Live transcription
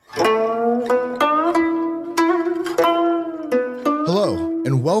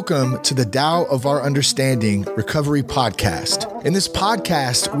and welcome to the Tao of Our Understanding Recovery Podcast. In this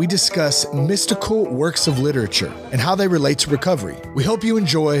podcast, we discuss mystical works of literature and how they relate to recovery. We hope you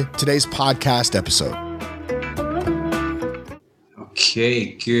enjoy today's podcast episode.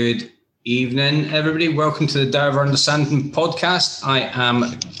 Okay, good evening, everybody. Welcome to the Tao of Our Understanding podcast. I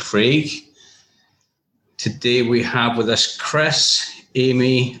am Craig. Today we have with us Chris,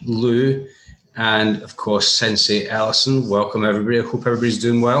 Amy, Lou, and of course, Sensei Ellison. Welcome, everybody. I hope everybody's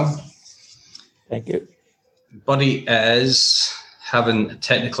doing well. Thank you. Buddy is having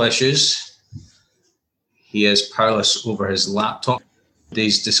technical issues. He is powerless over his laptop.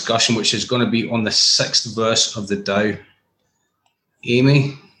 Today's discussion, which is going to be on the 6th verse of the Tao.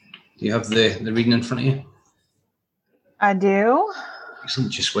 Amy, do you have the reading in front of you? I do.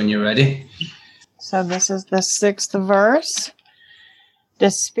 Excellent. Just when you're ready. So this is the 6th verse. The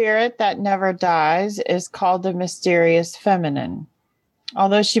spirit that never dies is called the mysterious feminine.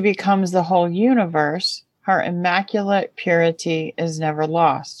 Although she becomes the whole universe, her immaculate purity is never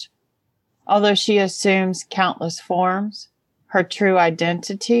lost. Although she assumes countless forms, her true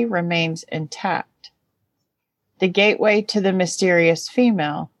identity remains intact. The gateway to the mysterious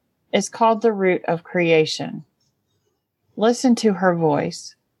female is called the root of creation. Listen to her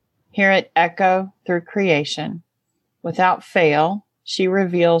voice. Hear it echo through creation. Without fail, she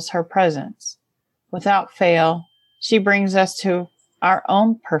reveals her presence. Without fail, she brings us to our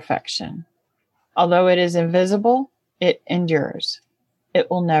own perfection. Although it is invisible, it endures. It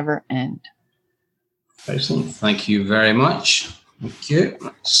will never end. Excellent. Thank you very much. Thank you.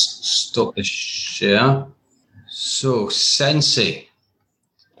 Let's stop the share. So, Sensei.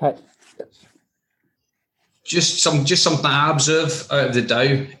 Hi. Just something I observe out of the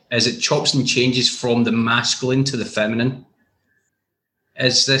Tao is it chops and changes from the masculine to the feminine.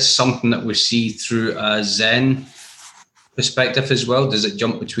 Is this something that we see through a Zen perspective as well? Does it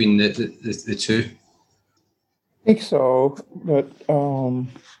jump between the two? I think so, but I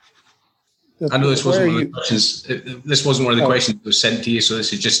know this wasn't one of the questions. This wasn't one of the questions that was sent to you, so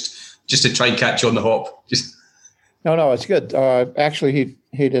this is just to try and catch you on the hop. No, it's good. Actually,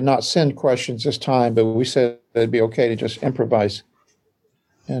 he did not send questions this time, but we said it'd be okay to just improvise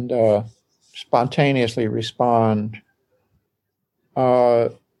and spontaneously respond.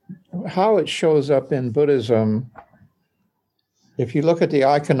 How it shows up in Buddhism, if you look at the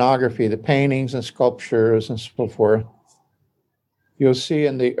iconography, the paintings and sculptures and so forth, you'll see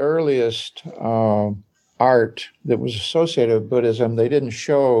in the earliest art that was associated with Buddhism, they didn't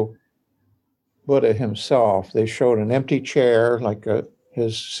show Buddha himself. They showed an empty chair, like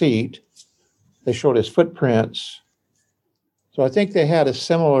his seat. They showed his footprints. So I think they had a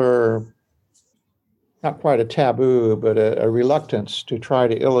similar, not quite a taboo, but a reluctance to try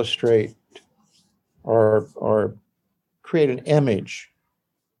to illustrate or create an image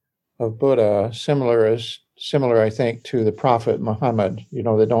of Buddha similar, I think, to the Prophet Muhammad. You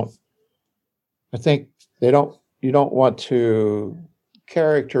don't want to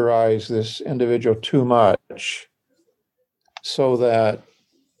characterize this individual too much so that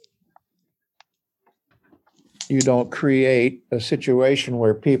you don't create a situation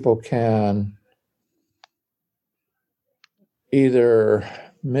where people can either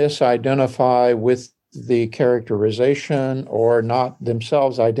misidentify with the characterization or not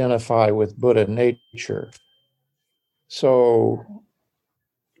themselves identify with Buddha nature. So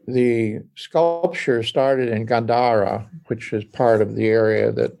the sculpture started in Gandhara, which is part of the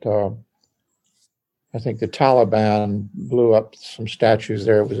area that I think the Taliban blew up some statues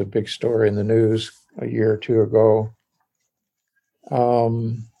there. It was a big story in the news a year or two ago.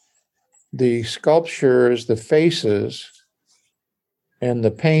 The sculptures, the faces, and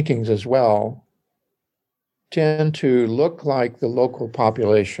the paintings as well tend to look like the local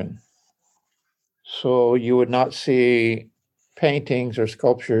population. So you would not see paintings or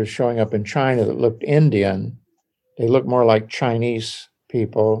sculptures showing up in China that looked Indian. They look more like Chinese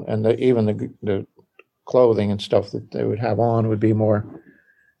people, and even the clothing and stuff that they would have on would be more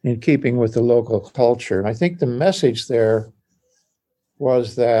in keeping with the local culture. And I think the message there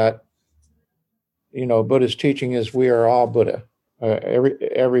was that, Buddha's teaching is we are all Buddha.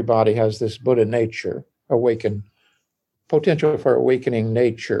 Everybody has this Buddha nature, potential for awakening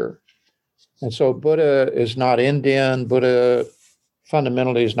nature. And so Buddha is not Indian. Buddha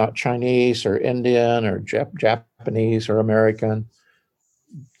fundamentally is not Chinese or Indian or Japanese or American.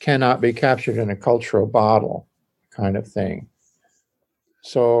 Cannot be captured in a cultural bottle kind of thing.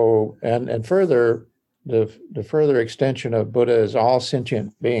 So, and further, the further extension of Buddha is all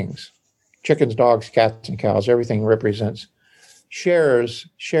sentient beings. Chickens, dogs, cats, and cows, everything represents shares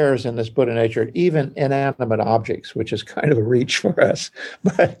in this Buddha nature, even inanimate objects, which is kind of a reach for us.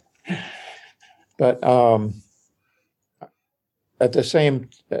 But at the same,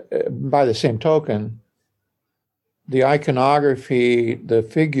 by the same token, the iconography, the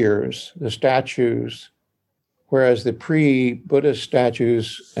figures, the statues, whereas the pre-Buddhist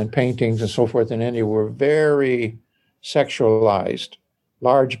statues and paintings and so forth in India were very sexualized,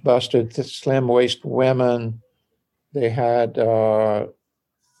 large-busted, slim waist women. They had the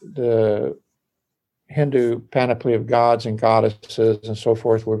Hindu panoply of gods and goddesses and so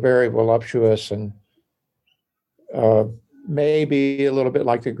forth were very voluptuous and maybe a little bit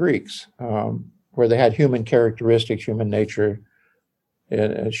like the Greeks, where they had human characteristics, human nature,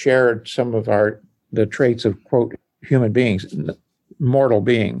 and shared some of the traits of, quote, human beings, mortal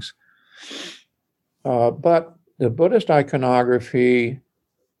beings. But the Buddhist iconography,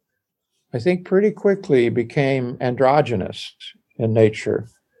 I think, pretty quickly became androgynous in nature.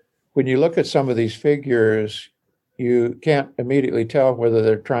 When you look at some of these figures, you can't immediately tell whether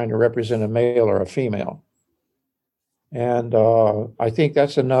they're trying to represent a male or a female. And I think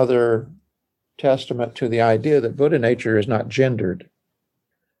that's another testament to the idea that Buddha nature is not gendered.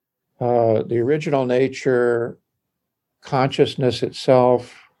 The original nature, consciousness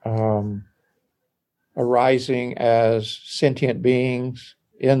itself, arising as sentient beings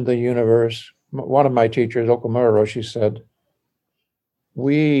in the universe. One of my teachers, Okumura Roshi, said,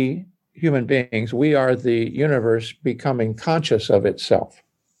 we human beings, we are the universe becoming conscious of itself.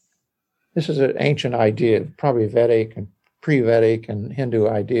 This is an ancient idea, probably Vedic and pre-Vedic and Hindu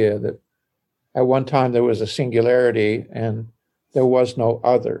idea, that at one time there was a singularity and there was no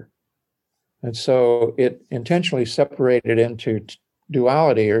other. And so it intentionally separated into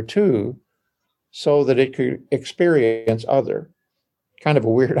duality or two so that it could experience other. Kind of a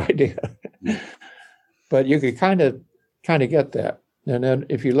weird idea. But you could kind of get that. And then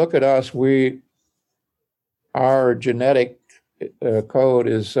if you look at us, our genetic code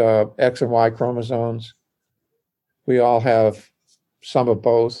is X and Y chromosomes. We all have some of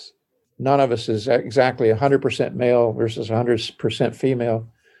both. None of us is exactly 100% male versus 100% female.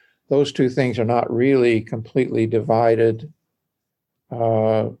 Those two things are not really completely divided.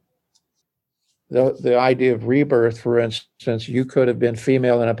 The idea of rebirth, for instance, you could have been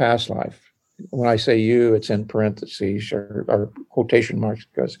female in a past life. When I say you, it's in parentheses or quotation marks,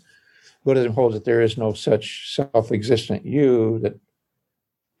 because Buddhism holds that there is no such self-existent you that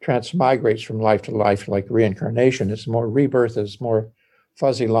transmigrates from life to life like reincarnation. It's more rebirth, is more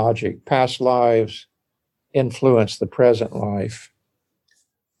fuzzy logic. Past lives influence the present life.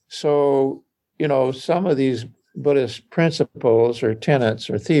 So, some of these Buddhist principles or tenets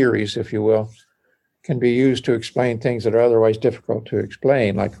or theories, if you will, can be used to explain things that are otherwise difficult to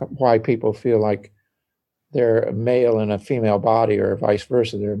explain, like why people feel like they're a male in a female body or vice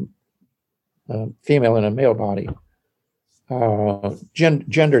versa, they're a female in a male body.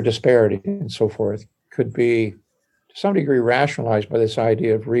 Gender disparity and so forth could be, to some degree, rationalized by this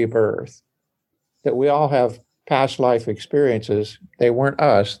idea of rebirth, that we all have past life experiences. They weren't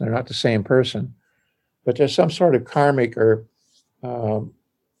us, they're not the same person, but there's some sort of karmic or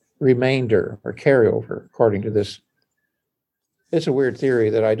remainder or carryover, according to this. It's a weird theory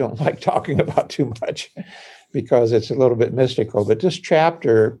that I don't like talking about too much because it's a little bit mystical. But this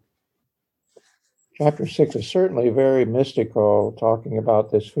chapter 6 is certainly very mystical, talking about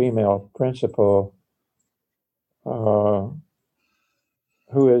this female principle who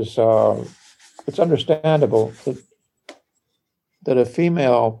is, it's understandable that a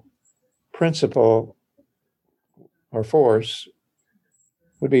female principle or force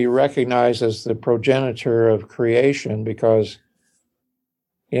would be recognized as the progenitor of creation, because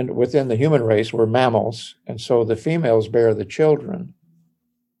within the human race we're mammals, and so the females bear the children.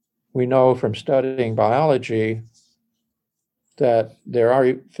 We know from studying biology that there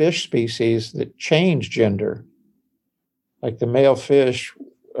are fish species that change gender, like the male fish,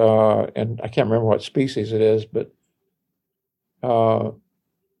 and I can't remember what species it is, but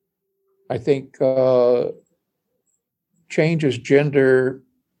I think changes gender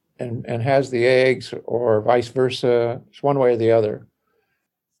and has the eggs, or vice versa. It's one way or the other.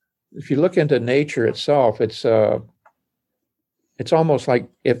 If you look into nature itself, it's almost like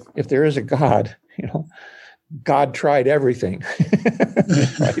if there is a God, God tried everything.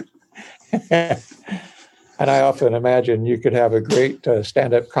 Right? And I often imagine you could have a great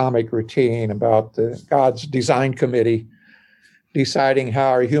stand-up comic routine about God's design committee deciding how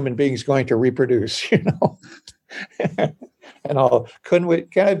are human beings going to reproduce, And all, can't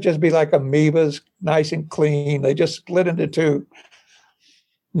it just be like amoebas, nice and clean? They just split into two.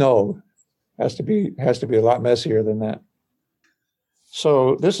 No, has to be a lot messier than that.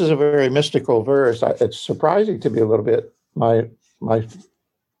 So this is a very mystical verse. It's surprising to me a little bit, my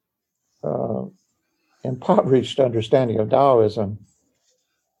impoverished understanding of Taoism.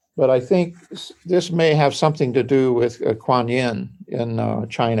 But I think this may have something to do with Kuan Yin in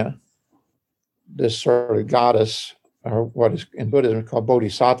China, this sort of goddess, or what is in Buddhism called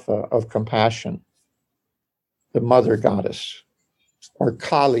Bodhisattva of compassion, the mother goddess, or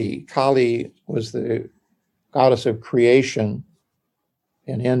Kali. Kali was the goddess of creation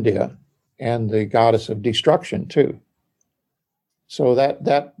in India and the goddess of destruction too. So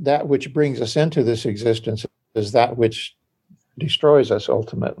that which brings us into this existence is that which destroys us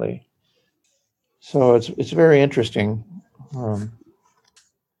ultimately. So it's very interesting. I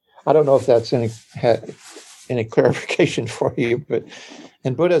don't know if that's any clarification for you, but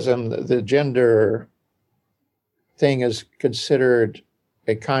in Buddhism, the gender thing is considered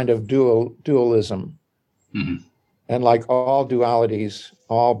a kind of dualism. Mm-hmm. And like all dualities,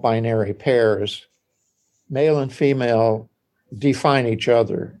 all binary pairs, male and female define each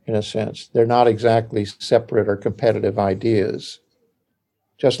other in a sense. They're not exactly separate or competitive ideas,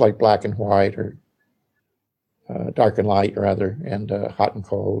 just like black and white, or dark and light, rather, and hot and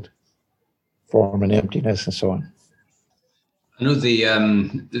cold, form and emptiness, and so on. I know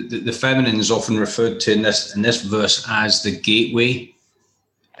the feminine is often referred to in this verse as the gateway,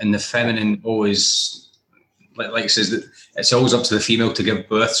 and the feminine always, like it says, that it's always up to the female to give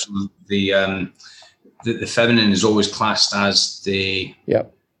birth. So the feminine is always classed as the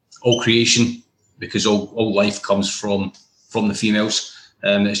all creation, because all life comes from the females.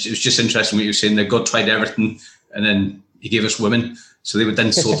 It was just interesting what you were saying, that God tried everything and then he gave us women, so they would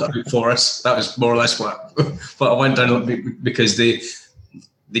then sort it out for us. That was more or less what I went down, because they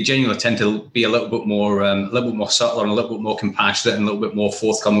genuinely tend to be a little bit more subtle and a little bit more compassionate and a little bit more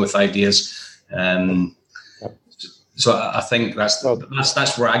forthcoming with ideas. So I think that's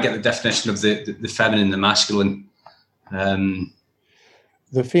where I get the definition of the feminine and the masculine.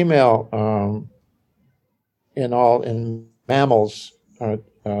 The female in mammals are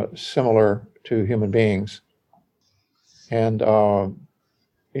similar to human beings, and all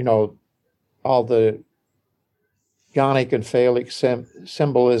the Yonic and phallic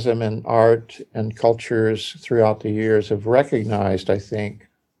symbolism in art and cultures throughout the years have recognized, I think,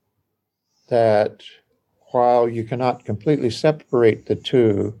 that while you cannot completely separate the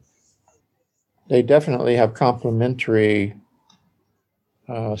two, they definitely have complementary,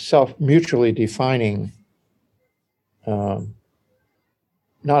 mutually defining,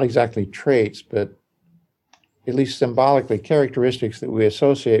 not exactly traits, but at least symbolically characteristics that we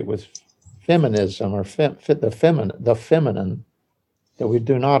associate with feminism, or the feminine, that we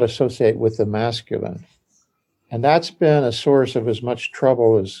do not associate with the masculine. And that's been a source of as much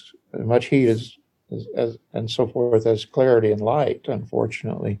trouble, as much heat as and so forth, as clarity and light,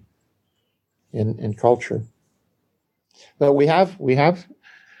 unfortunately, in culture. But we have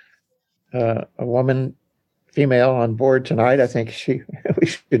a woman, female, on board tonight. I think we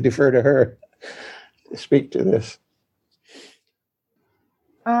should defer to her to speak to this.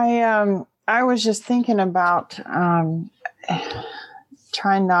 I was just thinking about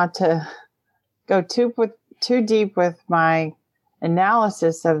trying not to go too deep with my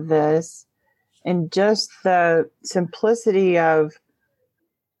analysis of this, and just the simplicity of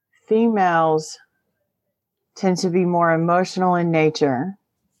females tend to be more emotional in nature,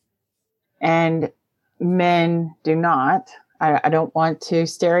 and men do not. I don't want to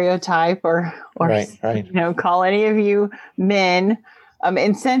stereotype or right. Call any of you men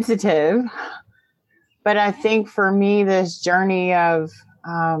insensitive. But I think for me, this journey of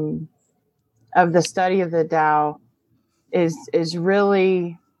the study of the Tao is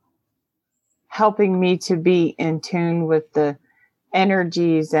really helping me to be in tune with the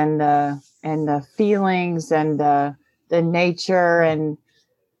energies and the feelings and the nature, and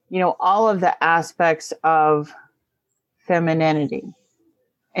all of the aspects of femininity.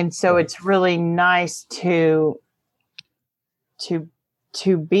 And so it's really nice to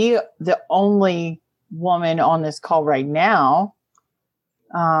be the only woman on this call right now,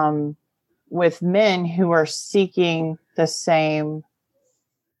 with men who are seeking the same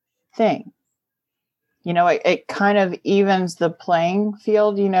thing. It kind of evens the playing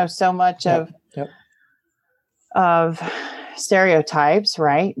field. So much of stereotypes,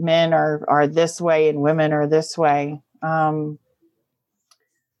 right? Men are this way and women are this way. But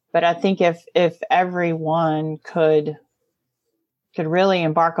I think if everyone could really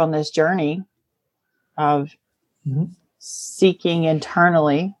embark on this journey of seeking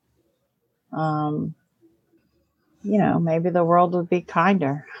internally, maybe the world would be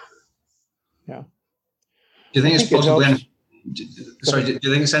kinder. Yeah. Do you think it's possible? Sorry, do you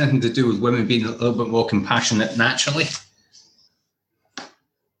think it's anything to do with women being a little bit more compassionate naturally?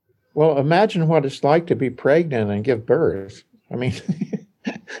 Well, imagine what it's like to be pregnant and give birth. I mean,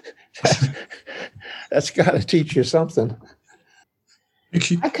 that's got to teach you something.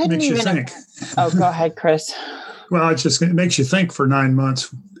 I couldn't even think. Oh, go ahead, Chris. Well, it makes you think for 9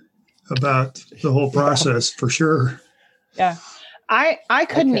 months about the whole process, for sure. Yeah. I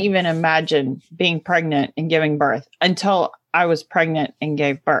couldn't even imagine being pregnant and giving birth until I was pregnant and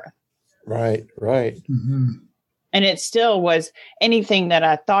gave birth. Right. Mm-hmm. And it still was anything that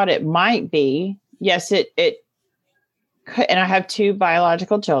I thought it might be. Yes, it could, and I have 2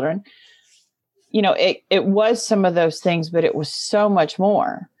 biological children. It was some of those things, but it was so much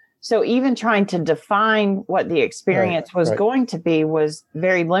more. So even trying to define what the experience was going to be was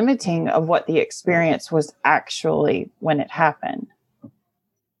very limiting of what the experience was actually when it happened.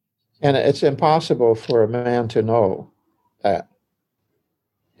 And it's impossible for a man to know that.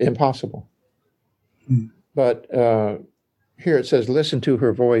 Impossible. But here it says, listen to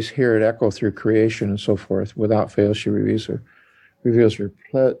her voice, hear it echo through creation and so forth. Without fail, she reveals her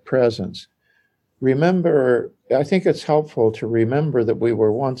presence. Remember, I think it's helpful to remember that we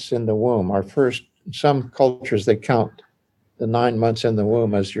were once in the womb. Some cultures, they count the 9 months in the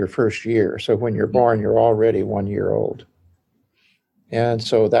womb as your first year. So when you're born, you're already 1 year old. And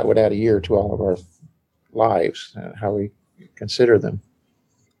so that would add a year to all of our lives, how we consider them.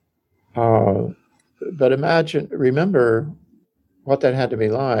 But remember what that had to be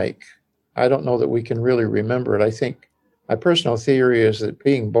like. I don't know that we can really remember it. I think my personal theory is that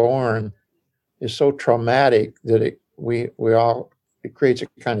being born is so traumatic that it creates a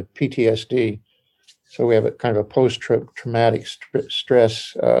kind of PTSD. So we have a kind of a post-traumatic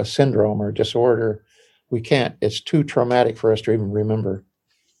stress syndrome or disorder. It's too traumatic for us to even remember.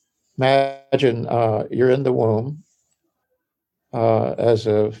 Imagine you're in the womb as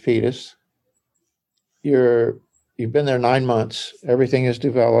a fetus. You've been there 9 months. Everything is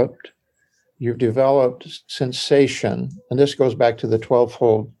developed. You've developed sensation. And this goes back to the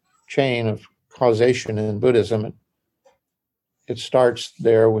 12-fold chain of causation in Buddhism. It starts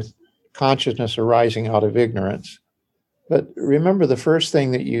there with consciousness arising out of ignorance. But remember, the first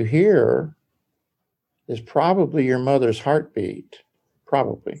thing that you hear is probably your mother's heartbeat.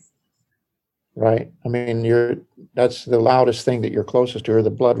 Probably. Right? I mean, that's the loudest thing that you're closest to, or the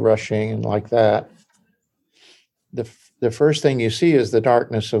blood rushing and like that. The first thing you see is the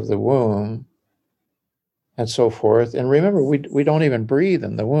darkness of the womb and so forth. And remember, we don't even breathe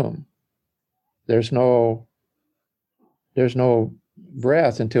in the womb. There's no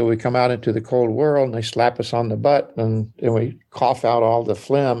breath until we come out into the cold world and they slap us on the butt and we cough out all the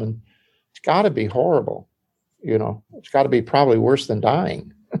phlegm. And it's got to be horrible. It's got to be probably worse than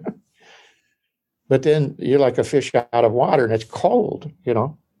dying. But then you're like a fish out of water and it's cold,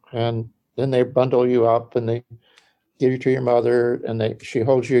 and then they bundle you up and they give you to your mother and she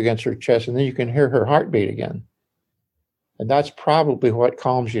holds you against her chest and then you can hear her heartbeat again. And that's probably what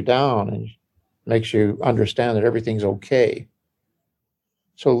calms you down and makes you understand that everything's okay.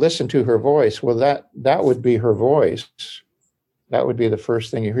 So listen to her voice. Well, that would be her voice. That would be the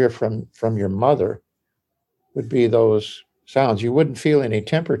first thing you hear from your mother, would be those sounds. You wouldn't feel any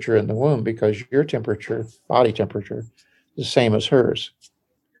temperature in the womb because your temperature, body temperature, is the same as hers.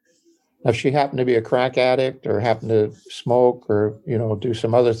 Now, if she happened to be a crack addict or happened to smoke or, do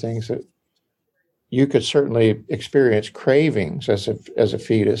some other things, that you could certainly experience cravings as a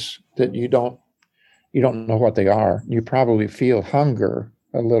fetus that you don't know what they are. You probably feel hunger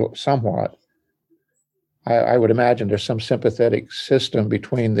somewhat. I would imagine there's some sympathetic system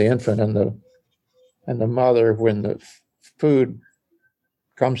between the infant and the mother when the food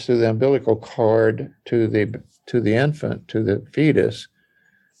comes through the umbilical cord to the infant, to the fetus.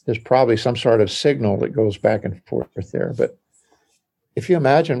 There's probably some sort of signal that goes back and forth there. But if you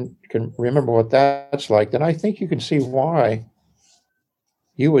can remember what that's like, then I think you can see why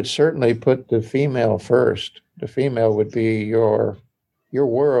you would certainly put the female first. The female would be your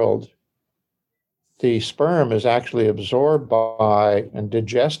world. The sperm is actually absorbed by and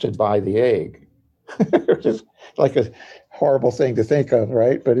digested by the egg. It's like a horrible thing to think of,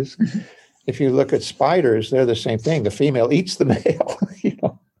 right? But if you look at spiders, they're the same thing. The female eats the male,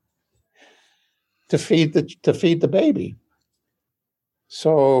 to feed the baby.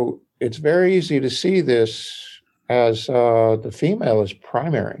 So it's very easy to see this as the female is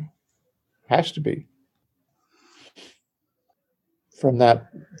primary, has to be, from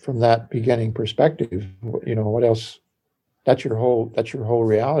that beginning perspective. What else? That's your whole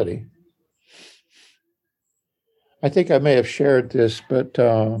reality. I think I may have shared this, but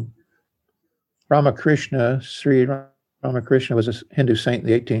Sri Ramakrishna was a Hindu saint in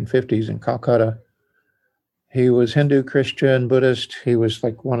the 1850s in Calcutta. He was Hindu, Christian, Buddhist. He was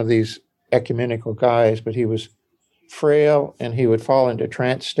like one of these ecumenical guys, but he was frail and he would fall into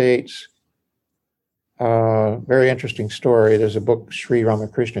trance states. Very interesting story. There's a book, Sri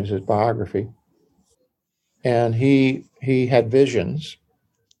Ramakrishna, his biography. And he had visions.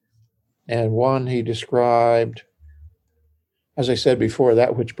 And one he described, as I said before,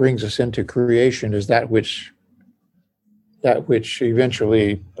 that which brings us into creation is that which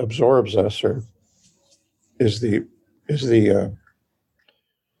eventually absorbs us, or is the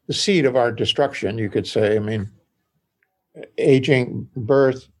seed of our destruction, you could say. I mean,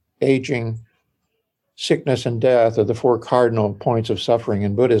 birth, aging, sickness, and death are the four cardinal points of suffering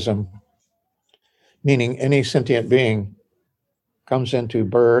in Buddhism, meaning any sentient being comes into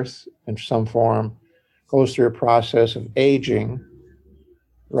birth in some form, goes through a process of aging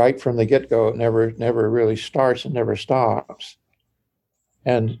right from the get-go. It never really starts and never stops.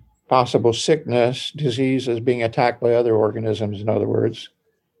 And possible sickness, diseases, being attacked by other organisms, in other words,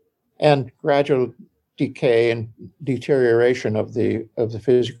 and gradual decay and deterioration of the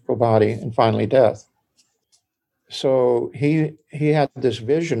physical body, and finally death. So he had this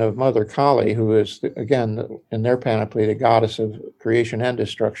vision of Mother Kali, who is, again, in their panoply, the goddess of creation and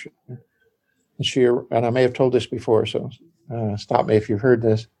destruction. And I may have told this before, so stop me if you've heard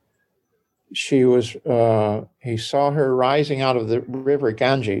this. He saw her rising out of the river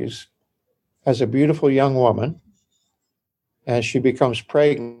Ganges as a beautiful young woman, and she becomes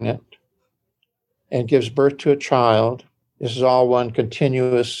pregnant and gives birth to a child. This is all one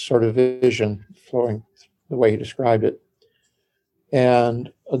continuous sort of vision flowing the way he described it.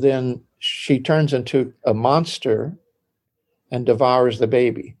 And then she turns into a monster and devours the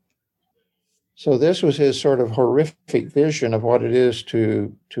baby. So this was his sort of horrific vision of what it is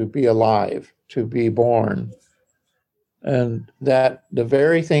to be alive, to be born. And that the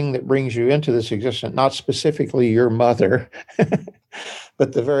very thing that brings you into this existence, not specifically your mother,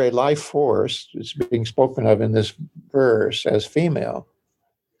 but the very life force that's being spoken of in this verse as female,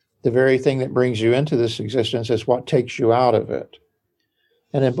 the very thing that brings you into this existence is what takes you out of it.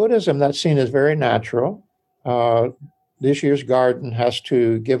 And in Buddhism, that's seen as very natural. This year's garden has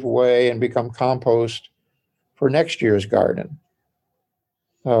to give way and become compost for next year's garden.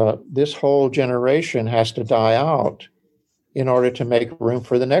 This whole generation has to die out in order to make room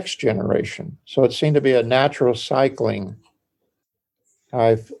for the next generation. So it seemed to be a natural cycling.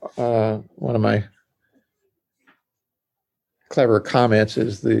 One of my clever comments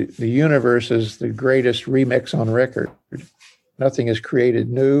is the universe is the greatest remix on record. Nothing is created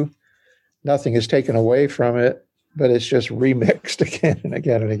new, nothing is taken away from it, but it's just remixed again and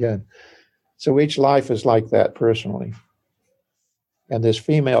again and again. So each life is like that personally. And this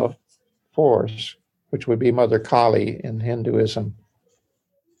female force, which would be Mother Kali in Hinduism,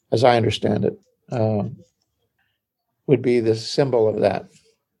 as I understand it, would be the symbol of that.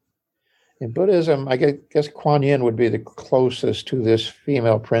 In Buddhism, I guess Kuan Yin would be the closest to this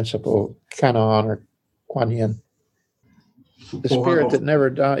female principle, Kannon or Kuan Yin. The spirit that never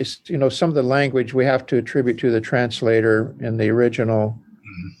dies. You know, some of the language we have to attribute to the translator in the original.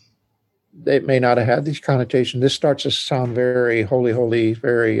 They may not have had these connotations. This starts to sound very holy,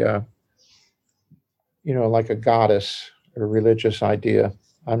 very, like a goddess or religious idea.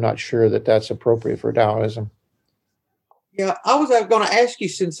 I'm not sure that that's appropriate for Taoism. Yeah, I was going to ask you,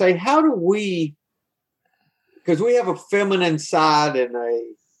 Sensei, how do we, because we have a feminine side and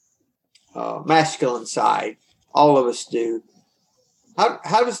a masculine side, all of us do.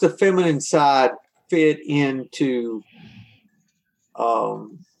 How does the feminine side fit into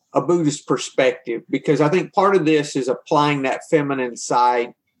a Buddhist perspective? Because I think part of this is applying that feminine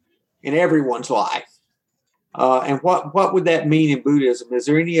side in everyone's life. And what would that mean in Buddhism? Is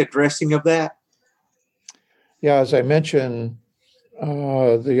there any addressing of that? Yeah, as I mentioned,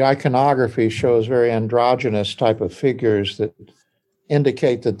 the iconography shows very androgynous type of figures that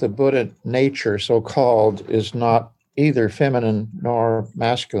indicate that the Buddha nature, so-called, is not either feminine nor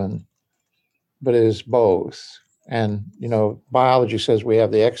masculine, but is both. And, biology says we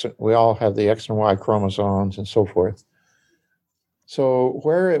all have the X and Y chromosomes and so forth. So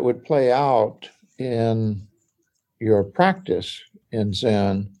where it would play out in your practice in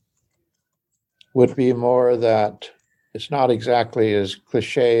Zen would be more that it's not exactly as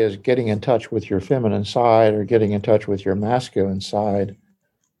cliche as getting in touch with your feminine side or getting in touch with your masculine side,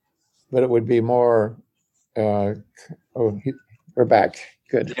 but it would be more, we're back.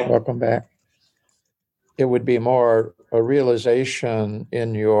 Good. Yeah. Welcome back. It would be more a realization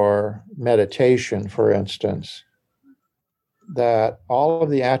in your meditation, for instance, that all of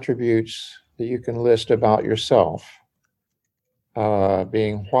the attributes that you can list about yourself,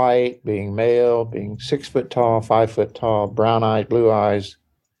 being white, being male, being 6 foot tall, 5 foot tall, brown eyes, blue eyes,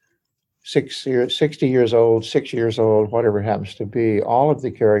 60 years old, 6 years old, whatever it happens to be, all of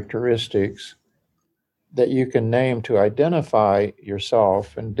the characteristics that you can name to identify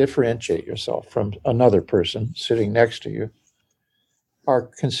yourself and differentiate yourself from another person sitting next to you are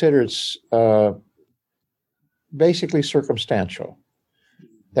considered basically circumstantial.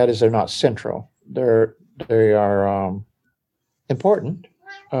 That is, they're not central. They are important.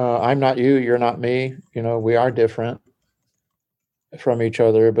 I'm not you, you're not me. We are different from each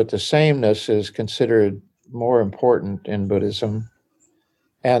other, but the sameness is considered more important in Buddhism.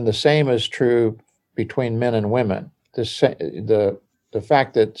 And the same is true between men and women. The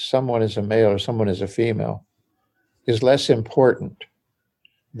fact that someone is a male or someone is a female is less important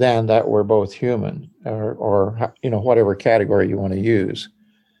than that we're both human, or whatever category you want to use.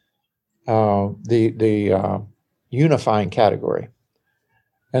 The unifying category.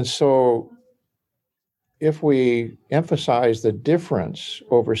 And so if we emphasize the difference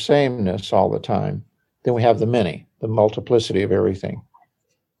over sameness all the time, then we have the many, the multiplicity of everything.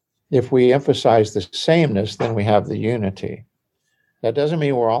 If we emphasize the sameness, then we have the unity. That doesn't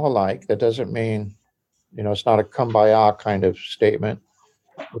mean we're all alike. That doesn't mean, it's not a kumbaya kind of statement.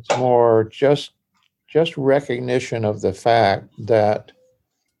 It's more just recognition of the fact that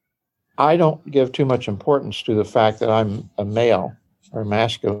I don't give too much importance to the fact that I'm a male or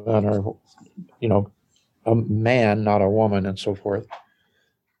masculine or, a man, not a woman, and so forth.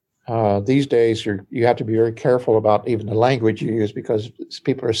 These days, you have to be very careful about even the language you use because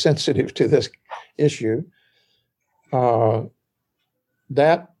people are sensitive to this issue. That,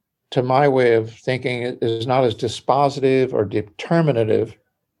 to my way of thinking, is not as dispositive or determinative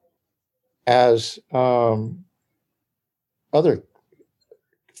as other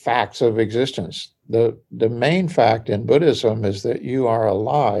facts of existence. The main fact in Buddhism is that you are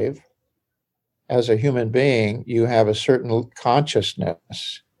alive as a human being. You have a certain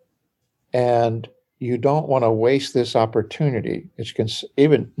consciousness, and you don't want to waste this opportunity.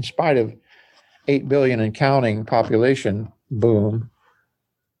 Even in spite of 8 billion and counting population boom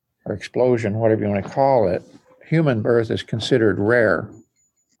or explosion, whatever you want to call it, human birth is considered rare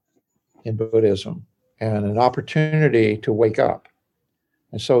in Buddhism and an opportunity to wake up,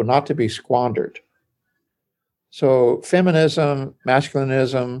 and so not to be squandered. So feminism,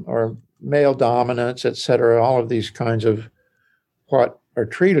 masculinism, or male dominance, etc., all of these kinds of what are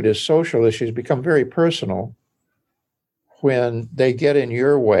treated as social issues become very personal when they get in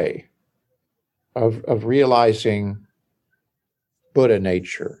your way of realizing Buddha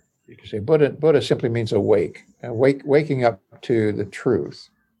nature. You can say Buddha simply means awake. And waking up to the truth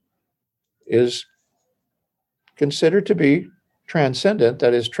is considered to be transcendent,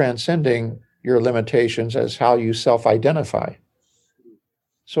 that is, transcending your limitations as how you self-identify.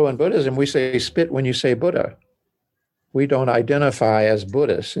 So in Buddhism, we say spit when you say Buddha. We don't identify as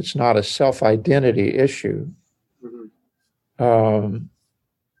Buddhists. It's not a self-identity issue. Mm-hmm.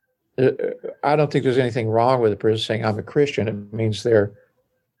 I don't think there's anything wrong with a person saying, I'm a Christian. It means they're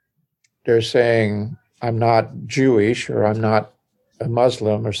saying, I'm not Jewish or I'm not a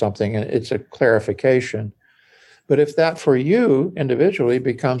Muslim or something, and it's a clarification. But if that for you individually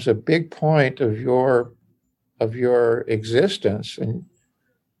becomes a big point of your existence, and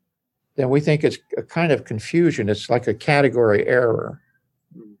then we think it's a kind of confusion. It's like a category error.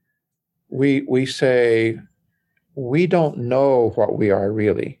 We say, we don't know what we are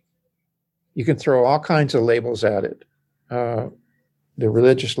really. You can throw all kinds of labels at it, the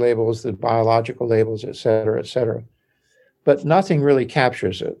religious labels, the biological labels, et cetera, but nothing really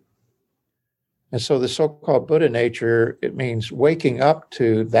captures it. And so the so-called Buddha nature, it means waking up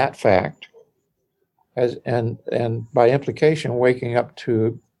to that fact, and by implication, waking up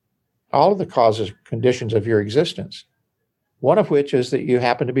to all of the causes, conditions of your existence, one of which is that you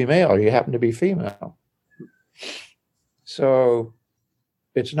happen to be male or you happen to be female. So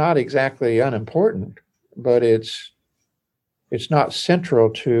it's not exactly unimportant, but it's not central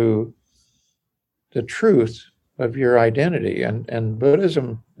to the truth of your identity. And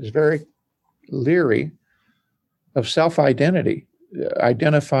Buddhism is very leery of self-identity,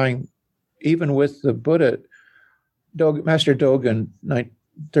 identifying even with the Buddha. Master Dogen,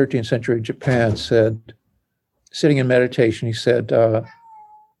 13th century Japan, said, sitting in meditation, he said,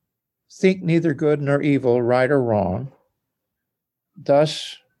 think neither good nor evil, right or wrong,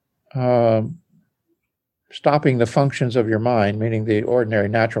 thus stopping the functions of your mind, meaning the ordinary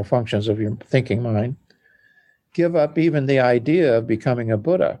natural functions of your thinking mind, give up even the idea of becoming a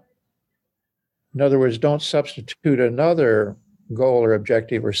Buddha. In other words, don't substitute another goal or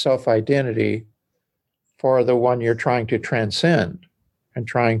objective or self-identity for the one you're trying to transcend and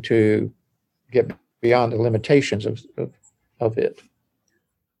trying to get beyond the limitations of it.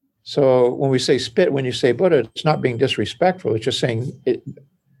 So when we say spit, when you say Buddha, it's not being disrespectful. It's just saying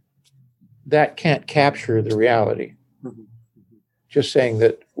that can't capture the reality. Mhm. Just saying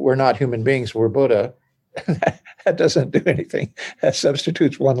that we're not human beings, we're Buddha, that doesn't do anything. That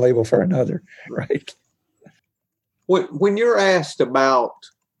substitutes one label for another, right? When you're asked about,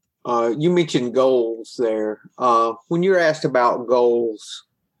 you mentioned goals there. When you're asked about goals,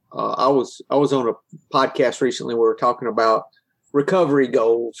 I was on a podcast recently where we were talking about recovery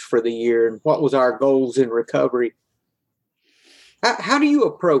goals for the year and what was our goals in recovery. How do you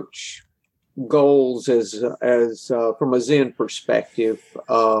approach goals as from a Zen perspective?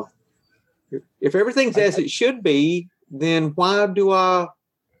 If everything's as it should be, then why do I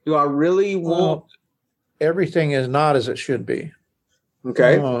really want? Everything is not as it should be.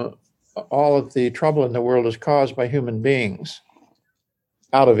 Okay. All of the trouble in the world is caused by human beings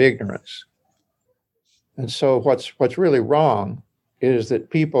out of ignorance. And so what's really wrong is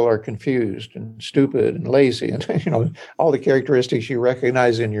that people are confused and stupid and lazy and all the characteristics you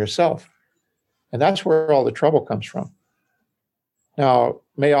recognize in yourself. And that's where all the trouble comes from. Now,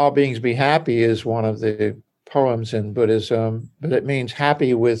 may all beings be happy is one of the poems in Buddhism, but it means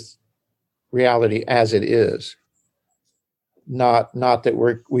happy with reality as it is. Not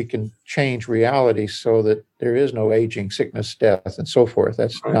that we can change reality so that there is no aging, sickness, death, and so forth.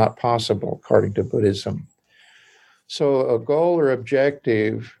 That's not possible according to Buddhism. So a goal or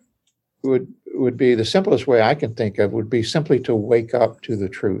objective would be, the simplest way I can think of would be simply to wake up to the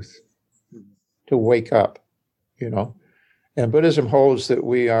truth. To wake up, And Buddhism holds that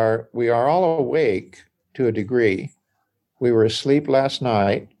we are all awake to a degree. We were asleep last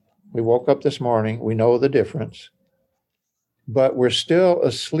night. We woke up this morning. We know the difference. But we're still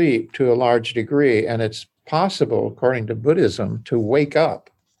asleep to a large degree. And it's possible, according to Buddhism, to wake up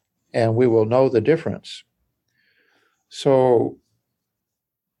and we will know the difference. So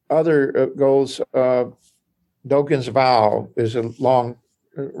other goals, Dogen's Vow is a long,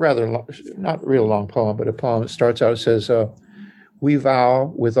 rather long, not real long poem, but a poem that starts out, it says, we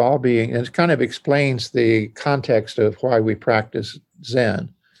vow with all being, and it kind of explains the context of why we practice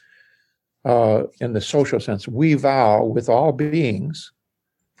Zen in the social sense. We vow with all beings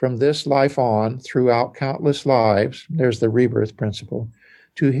from this life on throughout countless lives, there's the rebirth principle,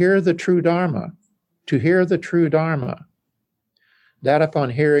 to hear the true Dharma, that upon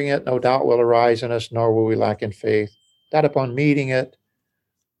hearing it, no doubt will arise in us, nor will we lack in faith. That upon meeting it,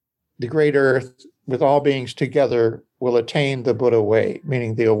 the great earth with all beings together will attain the Buddha way,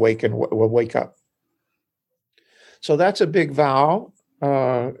 meaning the awakened will wake up. So that's a big vow.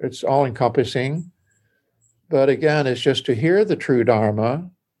 It's all encompassing. But again, it's just to hear the true Dharma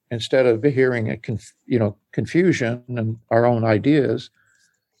instead of hearing a confusion and our own ideas.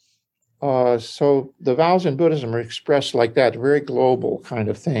 So the vows in Buddhism are expressed like that, very global kind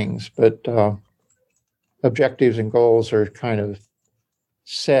of things, but objectives and goals are kind of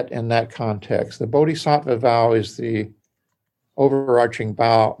set in that context. The Bodhisattva vow is the overarching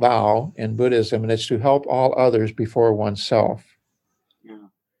vow in Buddhism, and it's to help all others before oneself. Yeah.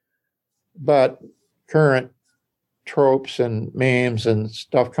 But current tropes and memes and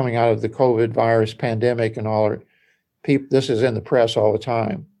stuff coming out of the COVID virus pandemic and all, this is in the press all the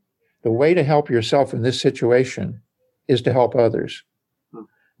time. The way to help yourself in this situation is to help others.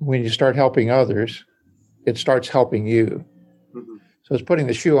 When you start helping others, it starts helping you. Mm-hmm. So it's putting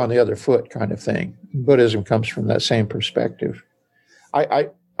the shoe on the other foot kind of thing. Buddhism comes from that same perspective.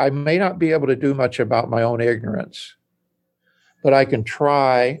 I may not be able to do much about my own ignorance, but I can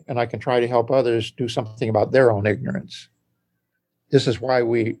try to help others do something about their own ignorance. This is why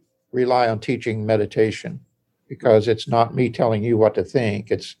we rely on teaching meditation, because it's not me telling you what to think.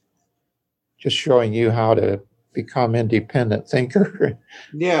 It's just showing you how to become independent thinker.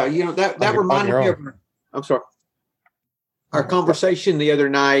 Yeah, that reminded me of, I'm sorry, our conversation the other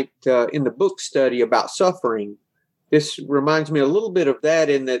night in the book study about suffering. This reminds me a little bit of that,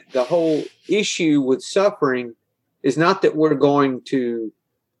 in that the whole issue with suffering is not that we're going to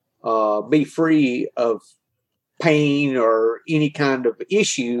be free of pain or any kind of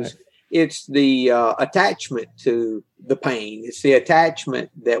issues. Right. It's the attachment to the pain. It's the attachment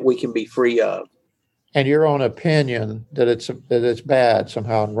that we can be free of. And your own opinion that it's bad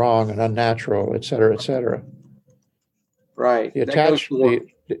somehow and wrong and unnatural, et cetera, et cetera. Right.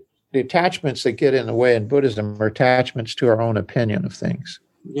 The attachments that get in the way in Buddhism are attachments to our own opinion of things.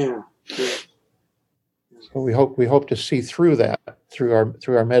 Yeah. So we hope to see through that through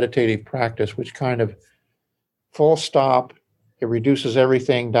our meditative practice, which kind of full stop. It reduces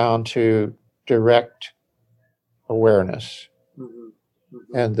everything down to direct awareness.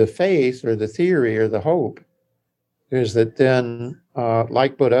 And the faith or the theory or the hope is that then,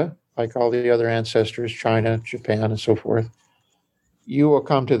 like Buddha, like all the other ancestors, China, Japan, and so forth, you will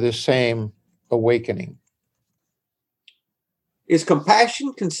come to this same awakening. Is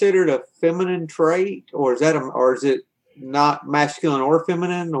compassion considered a feminine trait, or is it not masculine or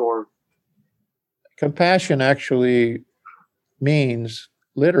feminine? Or compassion actually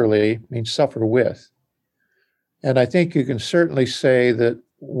literally means suffer with. And I think you can certainly say that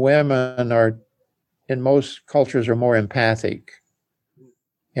women are, in most cultures, are more empathic,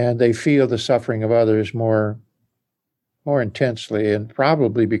 and they feel the suffering of others more intensely, and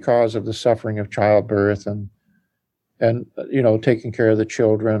probably because of the suffering of childbirth and taking care of the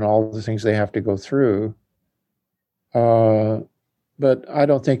children, all the things they have to go through. But I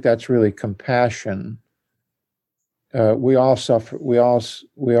don't think that's really compassion. We all suffer. We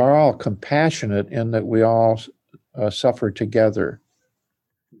are all compassionate in that we all suffer together.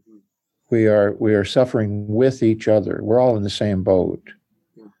 We are suffering with each other. We're all in the same boat.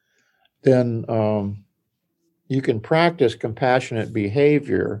 Then you can practice compassionate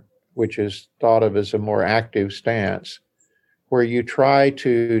behavior, which is thought of as a more active stance, where you try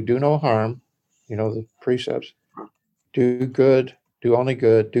to do no harm, the precepts, do good, do only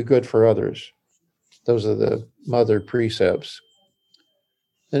good, do good for others. Those are the mother precepts.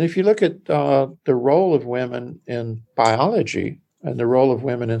 And if you look at the role of women in biology and the role of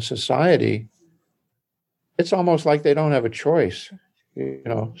women in society, it's almost like they don't have a choice,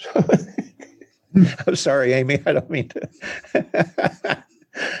 I'm sorry, Amy, I don't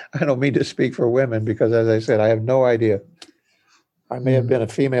mean to speak for women because, as I said, I have no idea. I may have been a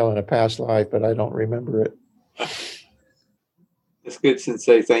female in a past life, but I don't remember it. That's good,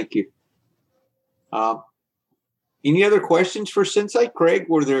 Sensei. Thank you. Any other questions for Sensei? Craig,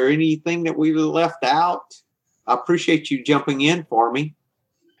 were there anything that we left out? I appreciate you jumping in for me.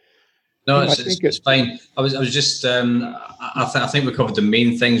 No, it's fine. I was just I think we covered the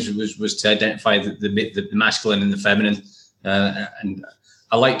main things was to identify the masculine and the feminine, and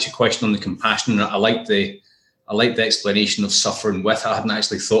I liked your question on the compassion. I liked the explanation of suffering with. I hadn't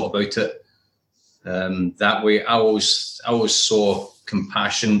actually thought about it that way. I always saw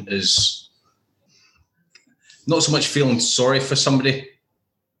compassion as not so much feeling sorry for somebody,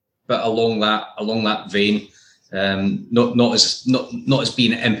 but along that vein. Not as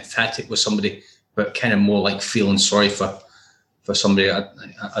being empathetic with somebody, but kind of more like feeling sorry for somebody. I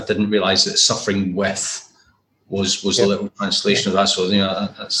didn't realize that suffering with was a little translation of that. So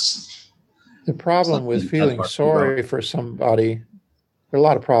that's the problem with feeling sorry for somebody. There are a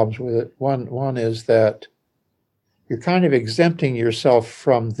lot of problems with it. One is that you're kind of exempting yourself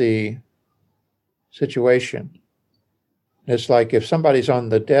from the situation. It's like if somebody's on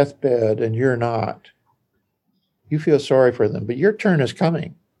the deathbed and you're not, you feel sorry for them, but your turn is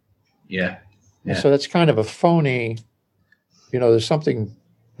coming. Yeah. And so that's kind of a phony, there's something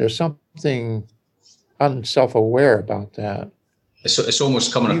unself-aware about that. It's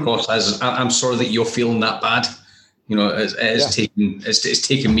almost coming across as I'm sorry that you're feeling that bad. It's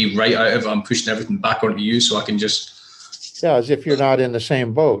taking me right out of it. I'm pushing everything back onto you so I can just. Yeah, as if you're not in the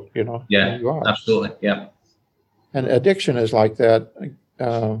same boat, Yeah, you are. Absolutely. Yeah. And addiction is like that.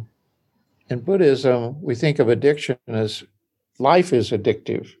 In Buddhism, we think of addiction as life is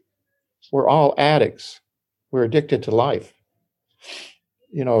addictive. We're all addicts. We're addicted to life.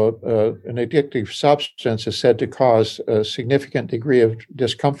 An addictive substance is said to cause a significant degree of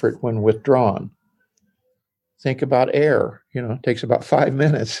discomfort when withdrawn. Think about air, it takes about 5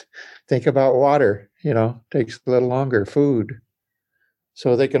 minutes. Think about water, takes a little longer. Food.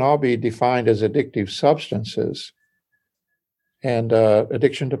 So they can all be defined as addictive substances. And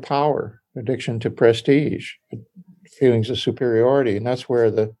addiction to power, addiction to prestige, feelings of superiority. And that's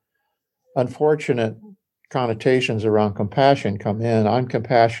where the unfortunate connotations around compassion come in. I'm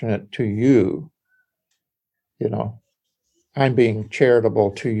compassionate to you. I'm being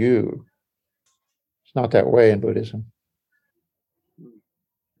charitable to you. It's not that way in Buddhism.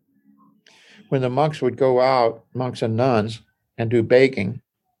 When the monks would go out, monks and nuns, and do baking,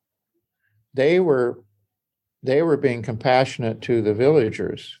 they were being compassionate to the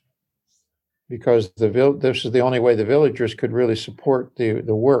villagers because this is the only way the villagers could really support the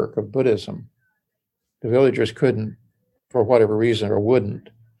work of Buddhism. The villagers couldn't, for whatever reason, or wouldn't,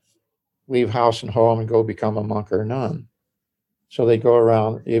 leave house and home and go become a monk or nun. So they'd go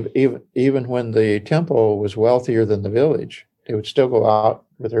around, even when the temple was wealthier than the village, they would still go out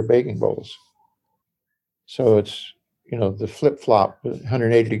with their baking bowls. So it's, the flip-flop,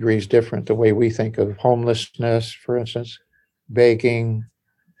 180 degrees different, the way we think of homelessness, for instance, baking,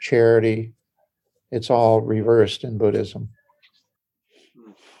 charity, it's all reversed in Buddhism.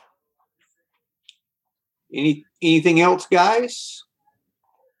 Anything else, guys?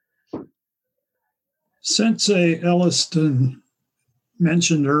 Sensei Elliston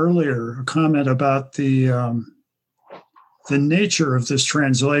mentioned earlier a comment about the nature of this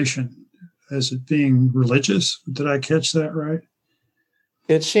translation as it being religious. Did I catch that right?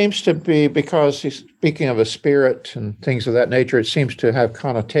 It seems to be, because he's speaking of a spirit and things of that nature, it seems to have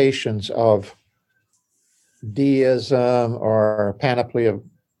connotations of deism or a panoply of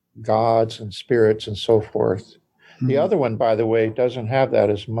gods and spirits and so forth. The other one, by the way, doesn't have that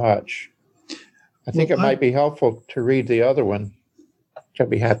as much. I think it might be helpful to read the other one, which I'd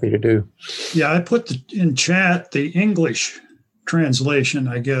be happy to do. Yeah, I put in chat the English translation,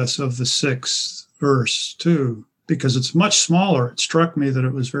 I guess, of the 6th verse too, because it's much smaller. It struck me that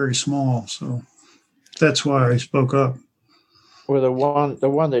it was very small, so that's why I spoke up. Well, the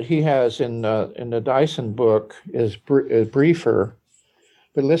one that he has in the Dyson book is briefer,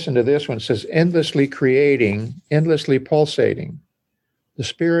 but listen to this one. It says, endlessly creating, endlessly pulsating. The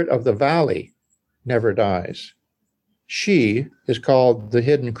spirit of the valley never dies. She is called the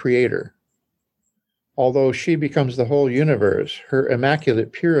hidden creator. Although she becomes the whole universe, her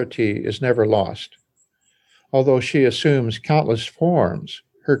immaculate purity is never lost. Although she assumes countless forms,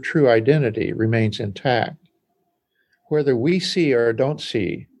 her true identity remains intact. Whether we see or don't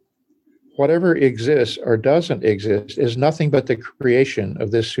see, whatever exists or doesn't exist is nothing but the creation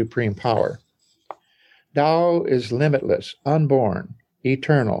of this supreme power. Tao is limitless, unborn,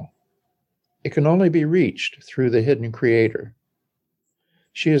 eternal. It can only be reached through the hidden creator.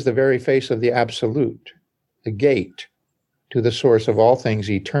 She is the very face of the absolute, the gate to the source of all things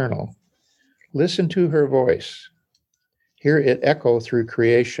eternal. Listen to her voice. Hear it echo through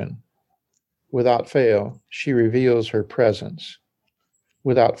creation. Without fail, she reveals her presence.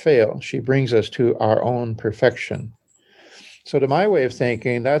 Without fail, she brings us to our own perfection. So to my way of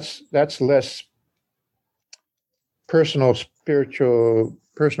thinking, that's less personal, spiritual,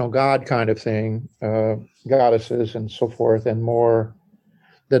 personal God kind of thing, goddesses and so forth, and more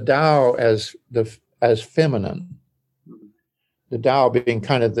the Tao as feminine. The Tao being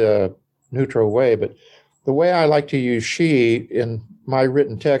kind of the neutral way, but the way I like to use she in my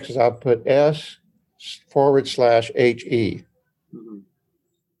written text is I'll put S/HE. Mm-hmm.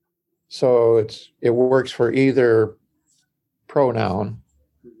 So it works for either pronoun.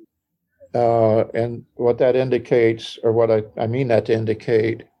 And what that indicates, or what I mean that to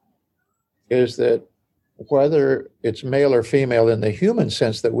indicate, is that whether it's male or female in the human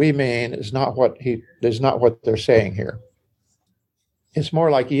sense that we mean is not what they're saying here. It's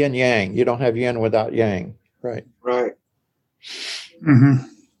more like yin yang. You don't have yin without yang, right? Right. Mm-hmm.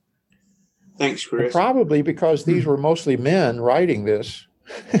 Thanks, Chris. And probably because these were mostly men writing this,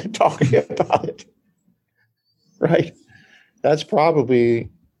 talking about it, right? That's probably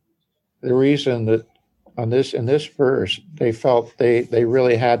the reason that in this verse they felt they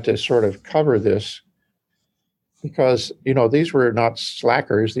really had to sort of cover this, because these were not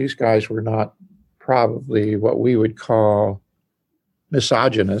slackers. These guys were not probably what we would call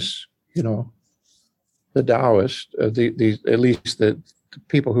misogynists. The Taoists, at least the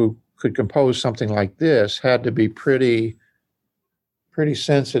people who could compose something like this had to be pretty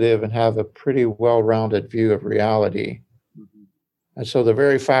sensitive and have a pretty well-rounded view of reality. And so the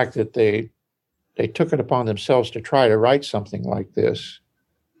very fact that they took it upon themselves to try to write something like this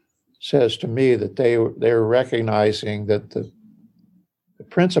says to me that they were recognizing that the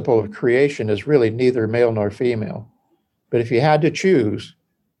principle of creation is really neither male nor female. But if you had to choose,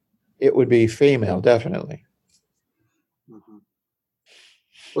 it would be female, definitely. Mm-hmm.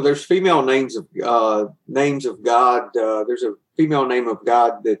 Well, there's female names of God. There's a female name of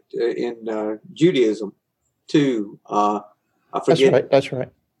God that in Judaism too. I forget. That's right.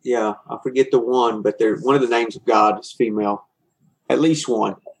 Yeah, I forget the one, but one of the names of God is female. At least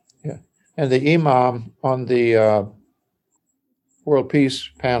one. Yeah, and the imam on the World Peace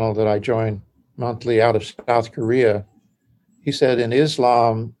panel that I joined monthly out of South Korea, he said in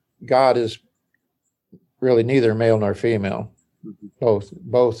Islam, God is really neither male nor female. Mm-hmm.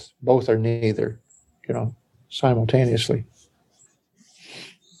 Both are neither, simultaneously.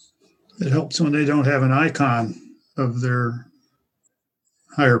 It helps when they don't have an icon of their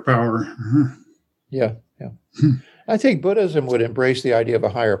higher power. Uh-huh. Yeah. I think Buddhism would embrace the idea of a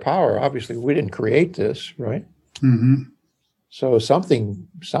higher power. Obviously, we didn't create this, right? Mm-hmm. So something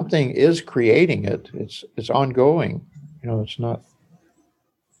is creating it. It's ongoing. It's not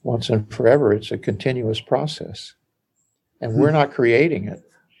once and forever. It's a continuous process, and we're not creating it.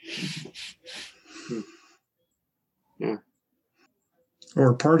 Yeah.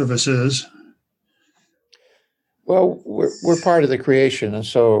 Or part of us is. Well, we're part of the creation, and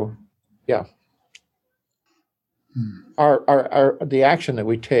so, yeah. Our the action that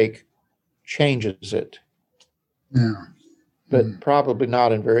we take changes it. Yeah. But probably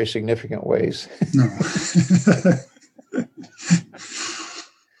not in very significant ways. No.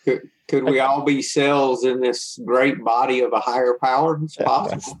 Could we all be cells in this great body of a higher power? It's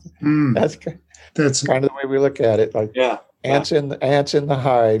possible. That's kind of the way we look at it. Like ants in the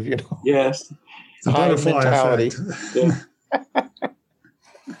hive, you know. Yes. The hive mentality. Effect.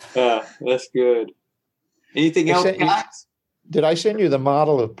 Yeah. That's good. Anything else, guys? Did I send you the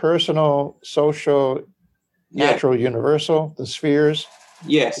model of personal, social, natural, universal, the spheres?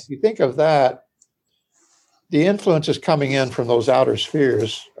 Yes. If you think of that, the influences coming in from those outer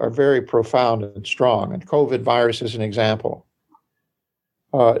spheres are very profound and strong. And COVID virus is an example.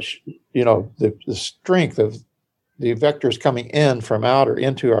 You know, the strength of the vectors coming in from outer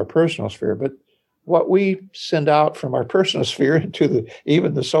into our personal sphere. But what we send out from our personal sphere into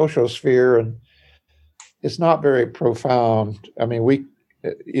even the social sphere, and it's not very profound. I mean,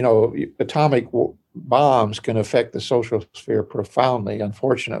 atomic bombs can affect the social sphere profoundly.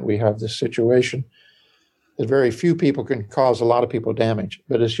 Unfortunately, we have this situation that very few people can cause a lot of people damage.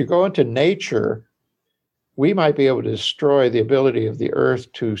 But as you go into nature, we might be able to destroy the ability of the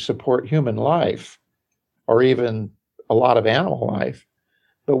earth to support human life or even a lot of animal life,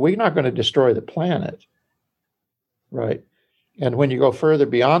 but we're not going to destroy the planet, right? And when you go further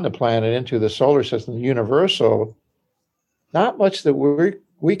beyond the planet into the solar system, the universal, not much that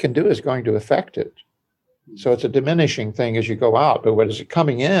we can do is going to affect it. So it's a diminishing thing as you go out. But what is it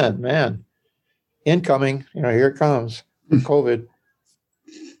coming in, man? Incoming, here it comes. COVID.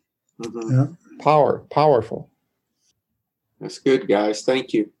 Yeah. Powerful. That's good, guys.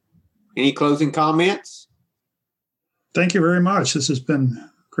 Thank you. Any closing comments? Thank you very much. This has been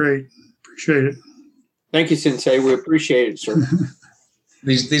great. Appreciate it. Thank you, Sensei. We appreciate it, sir.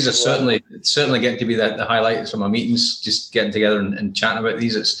 These are certainly getting to be the highlights of my meetings. Just getting together and chatting about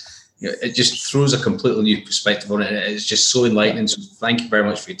these. It just throws a completely new perspective on it. It's just so enlightening. So thank you very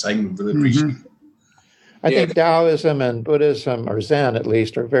much for your time. We really appreciate it. I think Taoism and Buddhism, or Zen at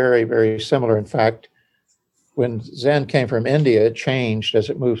least, are very, very similar. In fact, when Zen came from India, it changed as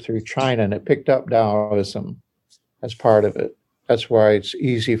it moved through China, and it picked up Taoism as part of it. That's why it's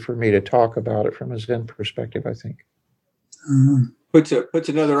easy for me to talk about it from a Zen perspective, I think. Puts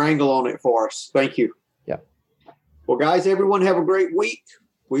another angle on it for us. Thank you. Yeah. Well, guys, everyone have a great week.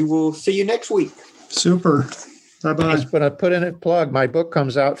 We will see you next week. Super. Bye-bye. I was going to put in a plug. My book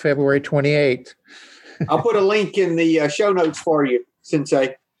comes out February 28th. I'll put a link in the show notes for you,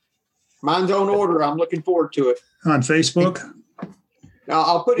 Sensei. Mine's on order. I'm looking forward to it. On Facebook?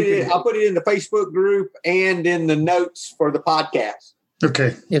 I'll put it in the Facebook group and in the notes for the podcast.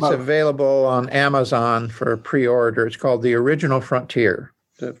 Okay. It's available on Amazon for pre-order. It's called The Original Frontier.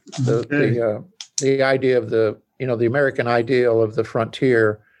 The idea of the American ideal of the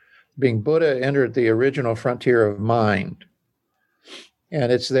frontier being Buddha entered the original frontier of mind.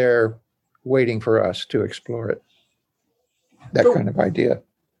 And it's there waiting for us to explore it. That kind of idea.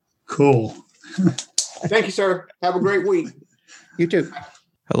 Cool. Thank you, sir. Have a great week. You too.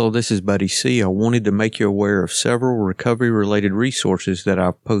 Hello, this is Buddy C. I wanted to make you aware of several recovery-related resources that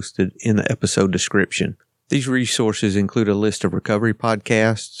I've posted in the episode description. These resources include a list of recovery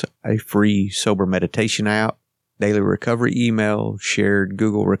podcasts, a free sober meditation app, daily recovery email, shared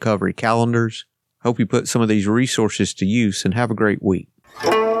Google recovery calendars. Hope you put some of these resources to use and have a great week.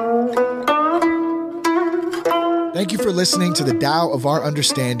 Thank you for listening to the Tao of Our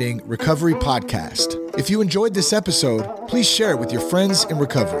Understanding Recovery Podcast. If you enjoyed this episode, please share it with your friends in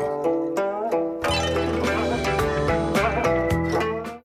recovery.